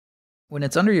When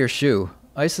it's under your shoe,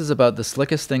 ice is about the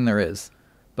slickest thing there is.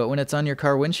 But when it's on your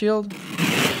car windshield,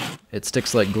 it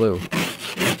sticks like glue.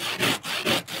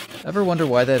 Ever wonder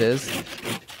why that is?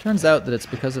 Turns out that it's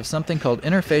because of something called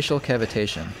interfacial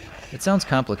cavitation. It sounds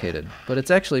complicated, but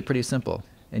it's actually pretty simple.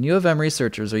 And U of M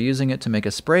researchers are using it to make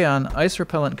a spray-on,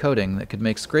 ice-repellent coating that could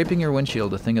make scraping your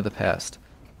windshield a thing of the past.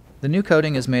 The new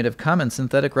coating is made of common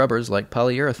synthetic rubbers like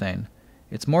polyurethane.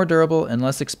 It's more durable and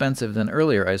less expensive than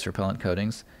earlier ice-repellent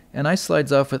coatings, and ice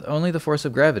slides off with only the force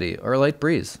of gravity or a light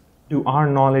breeze. To our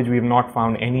knowledge, we have not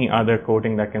found any other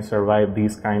coating that can survive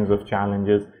these kinds of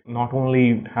challenges. Not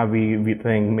only have we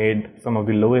think, made some of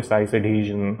the lowest ice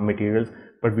adhesion materials,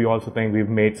 but we also think we've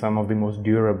made some of the most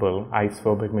durable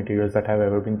ice-phobic materials that have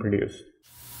ever been produced.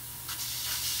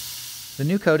 The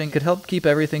new coating could help keep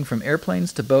everything from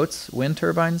airplanes to boats, wind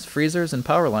turbines, freezers, and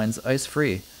power lines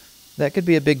ice-free. That could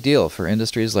be a big deal for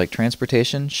industries like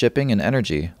transportation, shipping, and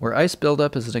energy, where ice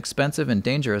buildup is an expensive and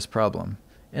dangerous problem.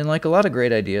 And like a lot of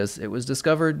great ideas, it was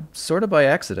discovered sort of by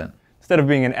accident. Instead of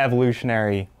being an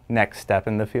evolutionary next step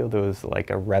in the field, it was like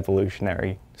a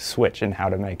revolutionary switch in how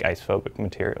to make ice-phobic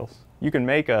materials. You can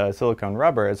make a silicone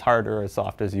rubber as hard or as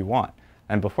soft as you want.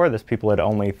 And before this, people had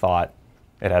only thought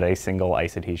it had a single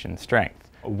ice adhesion strength.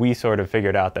 We sort of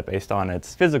figured out that based on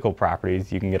its physical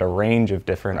properties, you can get a range of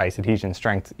different ice adhesion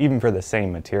strengths, even for the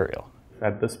same material.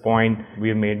 At this point,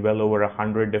 we've made well over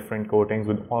 100 different coatings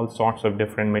with all sorts of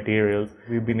different materials.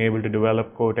 We've been able to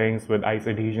develop coatings with ice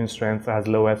adhesion strengths as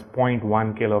low as 0.1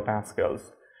 kilopascals.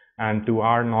 And to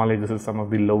our knowledge, this is some of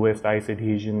the lowest ice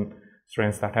adhesion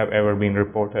strengths that have ever been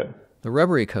reported. The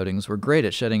rubbery coatings were great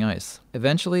at shedding ice.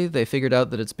 Eventually, they figured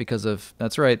out that it's because of,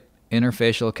 that's right,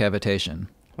 interfacial cavitation.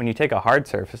 When you take a hard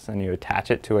surface and you attach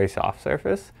it to a soft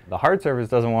surface, the hard surface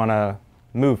doesn't want to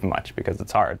move much because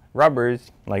it's hard.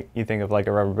 Rubbers, like you think of like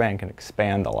a rubber band, can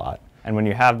expand a lot. And when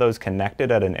you have those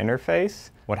connected at an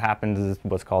interface, what happens is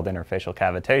what's called interfacial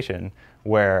cavitation,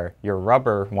 where your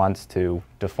rubber wants to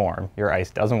deform, your ice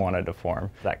doesn't want to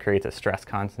deform. That creates a stress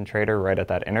concentrator right at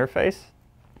that interface,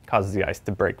 causes the ice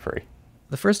to break free.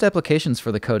 The first applications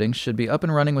for the coatings should be up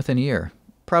and running within a year,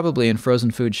 probably in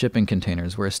frozen food shipping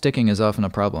containers where sticking is often a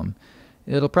problem.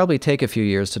 It'll probably take a few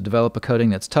years to develop a coating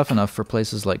that's tough enough for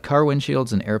places like car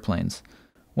windshields and airplanes.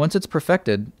 Once it's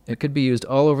perfected, it could be used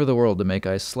all over the world to make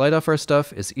ice slide off our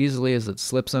stuff as easily as it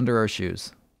slips under our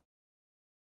shoes.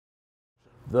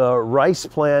 The rice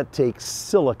plant takes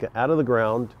silica out of the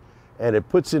ground and it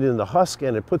puts it in the husk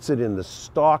and it puts it in the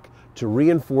stalk to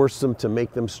reinforce them to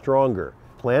make them stronger.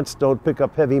 Plants don't pick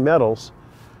up heavy metals,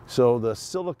 so the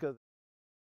silica